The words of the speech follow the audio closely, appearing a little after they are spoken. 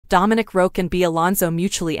Dominic, Roque and Alonzo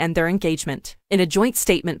mutually end their engagement. In a joint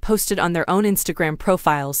statement posted on their own Instagram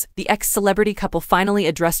profiles, the ex-celebrity couple finally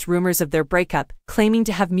addressed rumors of their breakup, claiming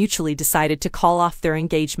to have mutually decided to call off their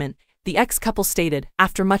engagement. The ex-couple stated,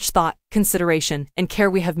 "After much thought, consideration, and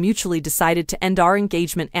care, we have mutually decided to end our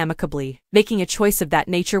engagement amicably. Making a choice of that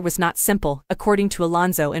nature was not simple," according to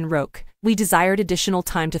Alonzo and Roque. "We desired additional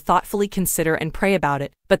time to thoughtfully consider and pray about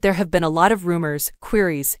it, but there have been a lot of rumors,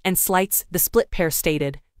 queries, and slights," the split pair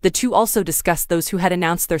stated. The two also discussed those who had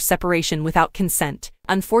announced their separation without consent.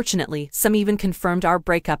 "Unfortunately, some even confirmed our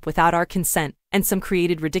breakup without our consent, and some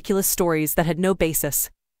created ridiculous stories that had no basis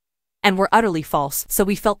and were utterly false, so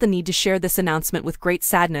we felt the need to share this announcement with great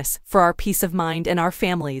sadness, for our peace of mind and our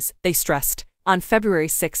families," they stressed. On February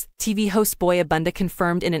 6, TV host Boy Abunda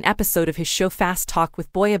confirmed in an episode of his show Fast Talk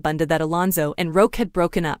with Boy Abunda that Alonzo and Roque had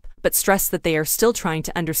broken up, but stressed that they are still trying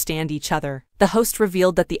to understand each other. The host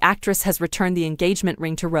revealed that the actress has returned the engagement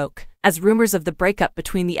ring to Roque. As rumors of the breakup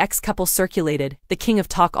between the ex-couple circulated, the King of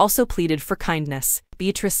Talk also pleaded for kindness.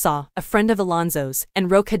 Beatrice Saw, a friend of Alonzo's, and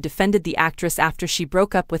Roque had defended the actress after she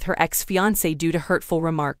broke up with her ex-fiancé due to hurtful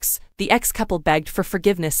remarks. The ex-couple begged for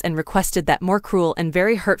forgiveness and requested that more cruel and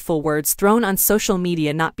very hurtful words thrown on social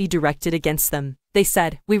media not be directed against them. They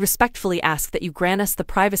said, "We respectfully ask that you grant us the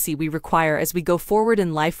privacy we require as we go forward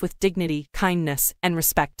in life with dignity, kindness, and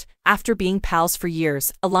respect." After being pals for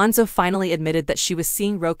years, Alonzo finally admitted that she was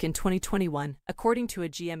seeing Roque in 2021, according to a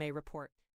GMA report.